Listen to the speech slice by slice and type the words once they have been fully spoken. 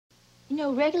You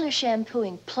know, regular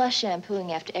shampooing plus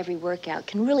shampooing after every workout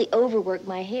can really overwork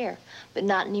my hair, but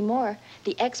not anymore.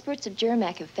 The experts at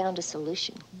Jhirmack have found a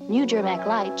solution. New Jhirmack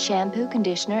Lite shampoo,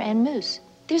 conditioner, and mousse.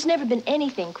 There's never been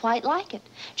anything quite like it.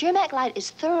 Jhirmack Lite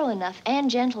is thorough enough and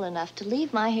gentle enough to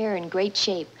leave my hair in great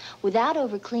shape without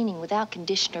overcleaning, without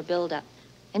conditioner buildup.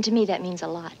 And to me, that means a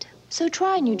lot. So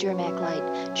try new Jhirmack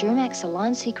Lite, Jhirmack's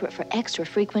salon secret for extra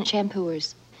frequent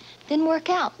shampooers. Then work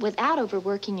out without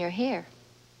overworking your hair.